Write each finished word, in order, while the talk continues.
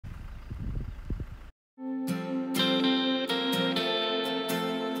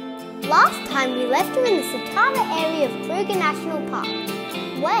time we left you in the Setara area of Kruger National Park,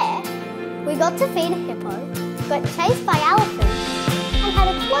 where we got to feed a hippo, got chased by elephants, and had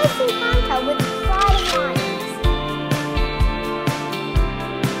a close encounter with the pride of rhinos.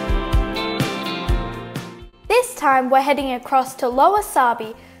 This time we're heading across to Lower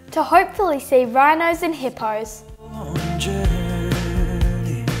Sabie to hopefully see rhinos and hippos.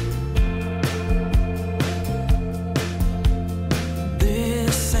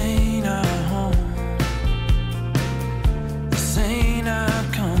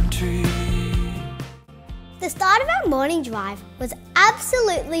 The start of our morning drive was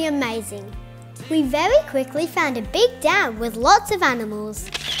absolutely amazing. We very quickly found a big dam with lots of animals.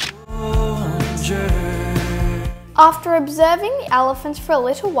 After observing the elephants for a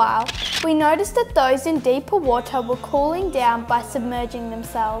little while, we noticed that those in deeper water were cooling down by submerging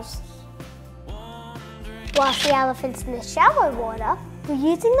themselves. Whilst the elephants in the shallow water were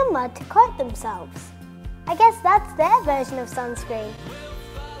using the mud to coat themselves. I guess that's their version of sunscreen.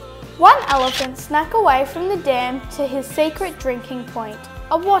 One elephant snuck away from the dam to his secret drinking point,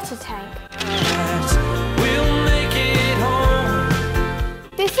 a water tank.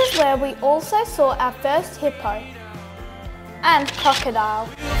 This is where we also saw our first hippo and crocodile.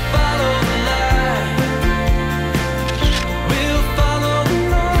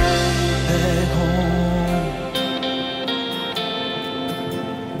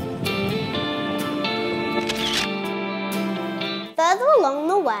 Further along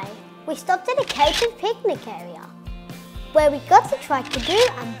the way, we stopped at a catered picnic area, where we got to try kudu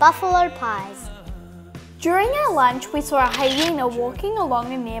and buffalo pies. During our lunch, we saw a hyena walking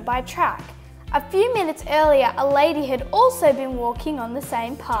along a nearby track. A few minutes earlier, a lady had also been walking on the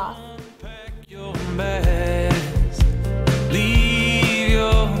same path.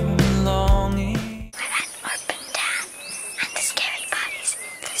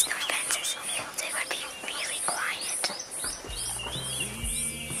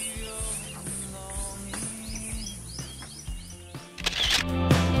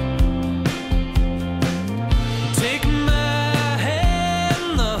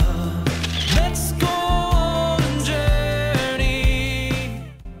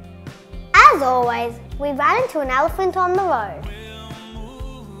 As always, we ran into an elephant on the road.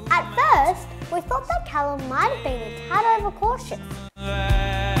 At first, we thought that Callum might have been a tad overcautious.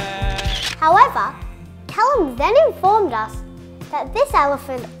 However, Callum then informed us that this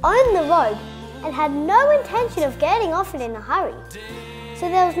elephant owned the road and had no intention of getting off it in a hurry, so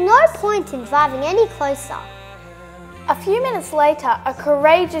there was no point in driving any closer. A few minutes later, a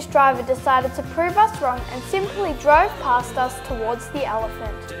courageous driver decided to prove us wrong and simply drove past us towards the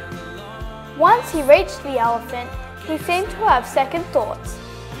elephant. Once he reached the elephant, he seemed to have second thoughts,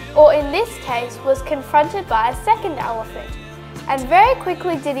 or in this case was confronted by a second elephant, and very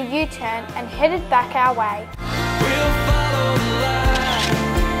quickly did a U-turn and headed back our way.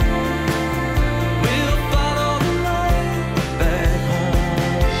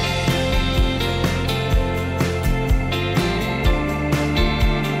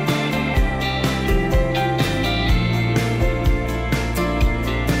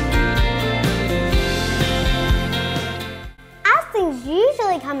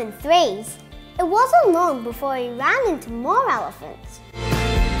 Usually come in threes. It wasn't long before he ran into more elephants.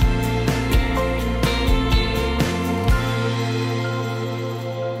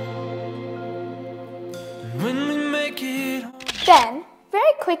 Then,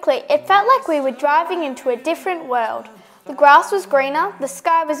 very quickly, it felt like we were driving into a different world. The grass was greener, the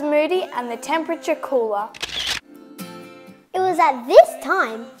sky was moody, and the temperature cooler. It was at this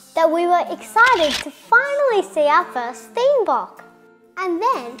time that we were excited to finally see our first steenbok. And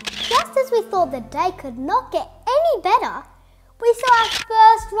then, just as we thought the day could not get any better, we saw our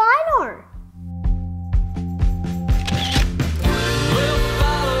first rhino.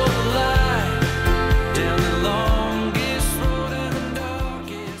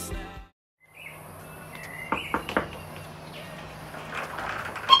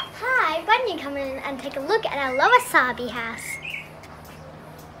 Hi, why don't you come in and take a look at our Lower Sabie house?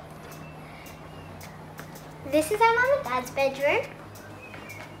 This is our mum and dad's bedroom.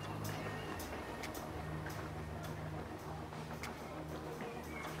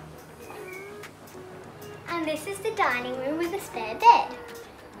 And this is the dining room with a spare bed.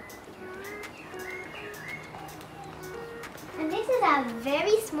 And this is our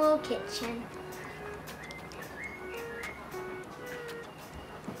very small kitchen.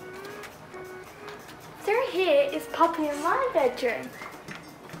 Through here is Poppy and my bedroom.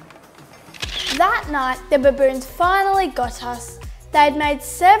 That night, the baboons finally got us. They had made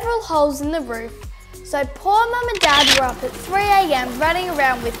several holes in the roof, so poor Mum and Dad were up at 3 AM running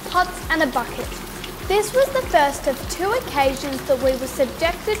around with pots and a bucket. This was the first of 2 occasions that we were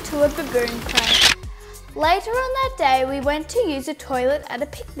subjected to a baboon prank. Later on that day, we went to use a toilet at a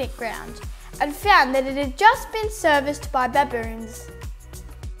picnic ground and found that it had just been serviced by baboons.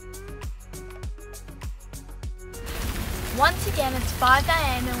 Once again, it's 5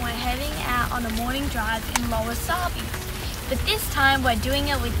 AM and we're heading out on a morning drive in Lower Sabie, but this time we're doing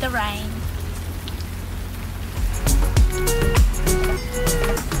it with the rain.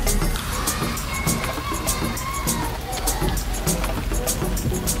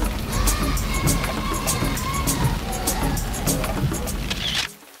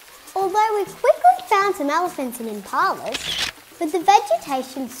 Although we quickly found some elephants and impalas, with the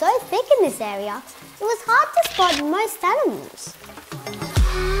vegetation so thick in this area, it was hard to spot most animals.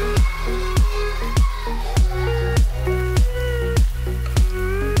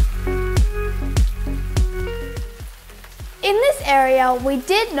 In this area, we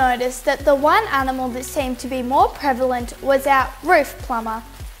did notice that the one animal that seemed to be more prevalent was our roof plumber,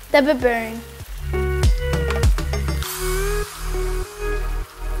 the baboon.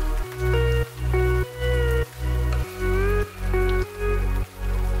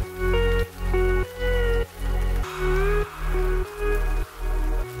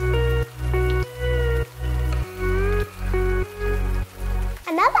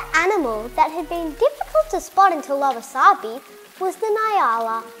 Another animal that had been difficult to spot until Lower Sabie was the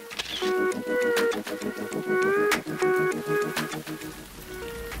nyala.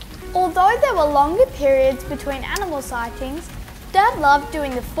 Although there were longer periods between animal sightings, Dad loved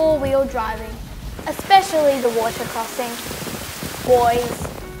doing the 4-wheel driving, especially the water crossing. Boys.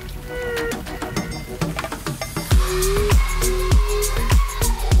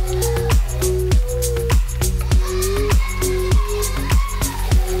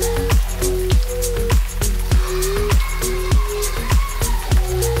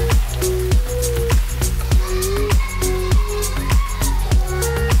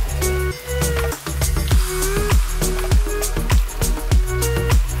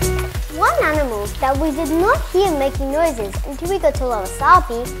 That we did not hear making noises until we got to Lower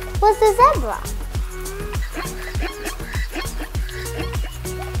Sabie was the zebra.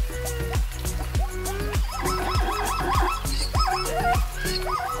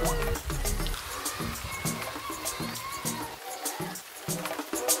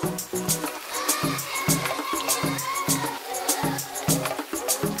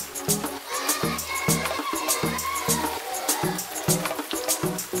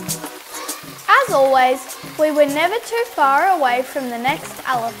 As always, we were never too far away from the next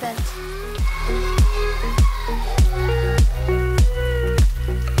elephant.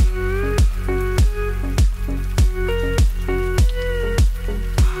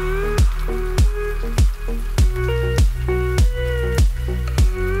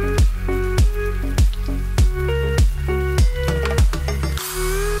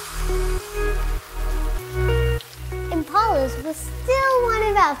 Impalas were still one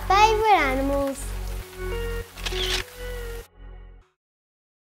of our favourite animals.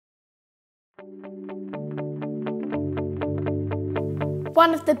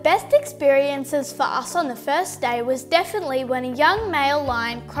 One of the best experiences for us on the first day was definitely when a young male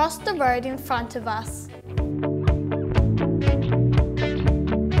lion crossed the road in front of us.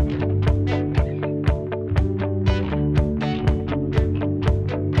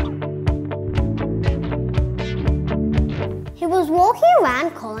 He was walking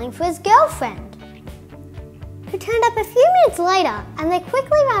around calling for his girlfriend, who turned up a few minutes later and they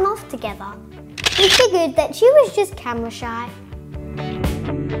quickly ran off together. We figured that she was just camera shy.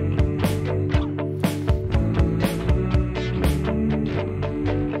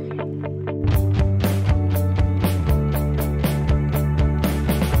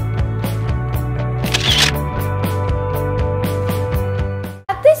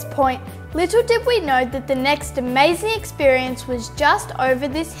 At this point, little did we know that the next amazing experience was just over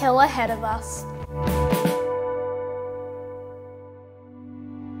this hill ahead of us.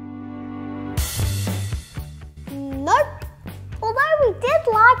 Nope. Although we did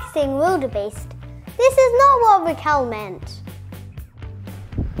like seeing wildebeest, this is not what Raquel meant.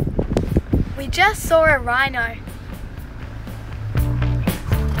 We just saw a rhino.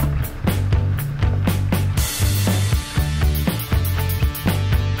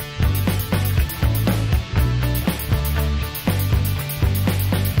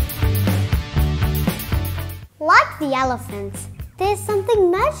 Like the elephants, there's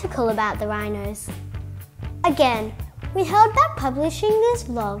something magical about the rhinos. Again, we held back publishing this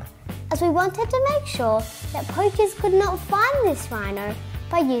vlog as we wanted to make sure that poachers could not find this rhino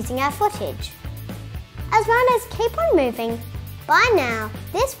by using our footage. as rhinos keep on moving, by now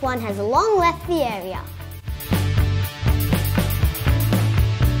this one has long left the area.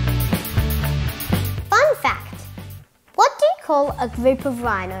 Fun fact, what do you call a group of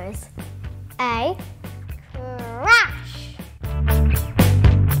rhinos? A crash.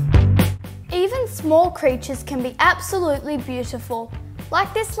 Even small creatures can be absolutely beautiful,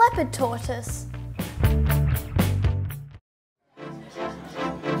 like this leopard tortoise.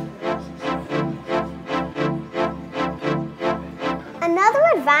 Another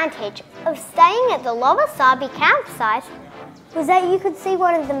advantage of staying at the Lower Sabie campsite was that you could see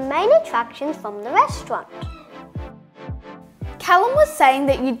one of the main attractions from the restaurant. Callum was saying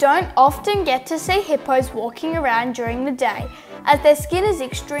that you don't often get to see hippos walking around during the day, as their skin is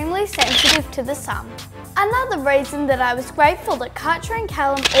extremely sensitive to the sun. Another reason that I was grateful that Karcher and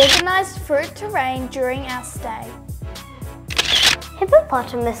Callum organised for it to rain during our stay.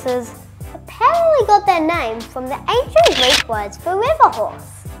 Hippopotamuses apparently got their name from the ancient Greek words for river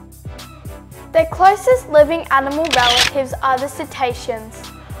horse. Their closest living animal relatives are the cetaceans,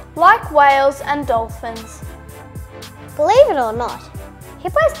 like whales and dolphins. Believe it or not,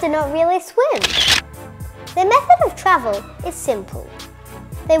 hippos do not really swim. Their method of travel is simple.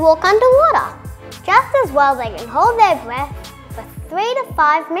 They walk underwater, just as well they can hold their breath for 3 to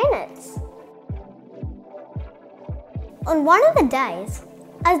 5 minutes. On one of the days,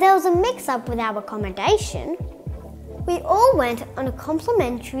 as there was a mix-up with our accommodation, we all went on a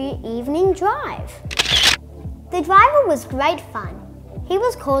complimentary evening drive. The driver was great fun. He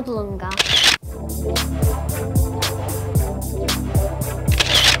was called Lunga.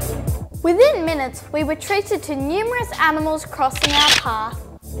 Within minutes, we were treated to numerous animals crossing our path.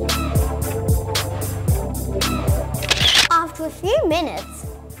 After a few minutes,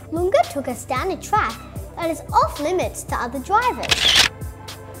 Lunga took us down a track that is off limits to other drivers.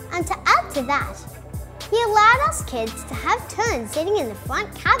 And to add to that, he allowed us kids to have turns sitting in the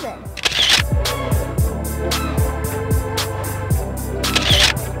front cabin.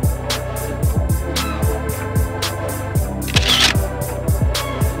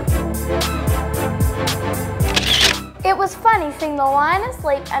 It was funny seeing the lion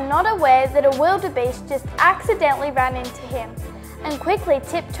asleep and not aware that a wildebeest just accidentally ran into him and quickly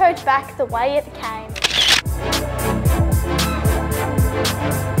tiptoed back the way it came.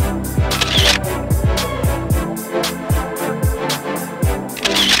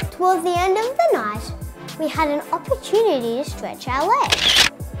 Towards the end of the night, we had an opportunity to stretch our legs.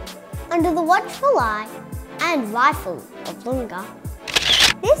 Under the watchful eye and rifle of Lunga.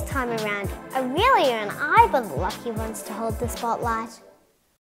 This time around, Aurelia and I were the lucky ones to hold the spotlight.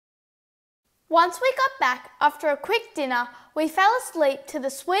 Once we got back, after a quick dinner, we fell asleep to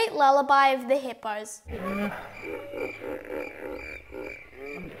the sweet lullaby of the hippos.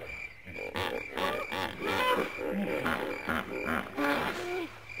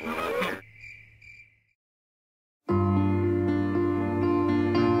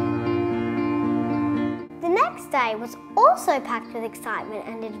 The next day was also packed with excitement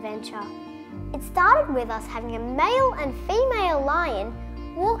and adventure. It started with us having a male and female lion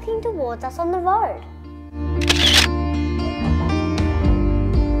walking towards us on the road.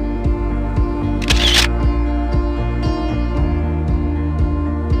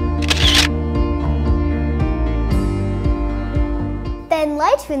 Then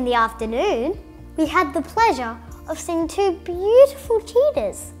later in the afternoon, we had the pleasure of seeing 2 beautiful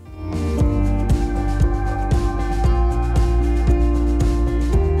cheetahs.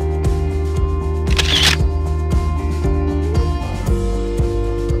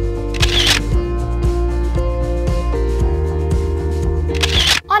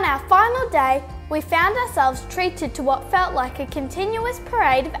 On our final day, we found ourselves treated to what felt like a continuous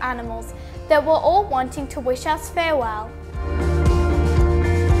parade of animals that were all wanting to wish us farewell.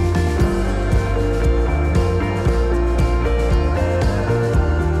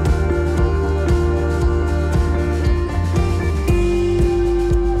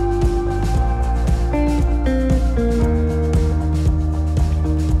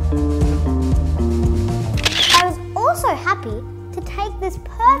 I was also happy to take this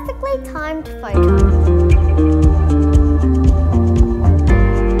perfectly timed photo.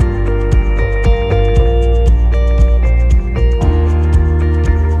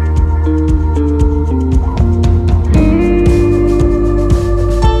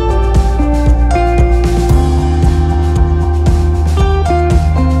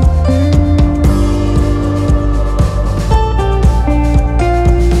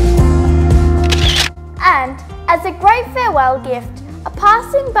 As a great farewell gift, a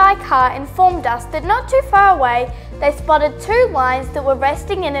passing by car informed us that not too far away they spotted 2 lions that were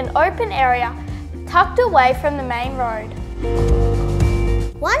resting in an open area, tucked away from the main road.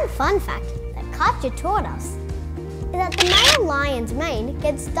 One fun fact that Katja taught us is that the male lion's mane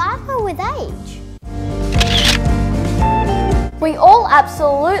gets darker with age. We all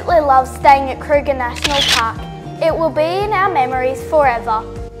absolutely love staying at Kruger National Park. It will be in our memories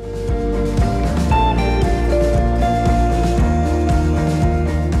forever.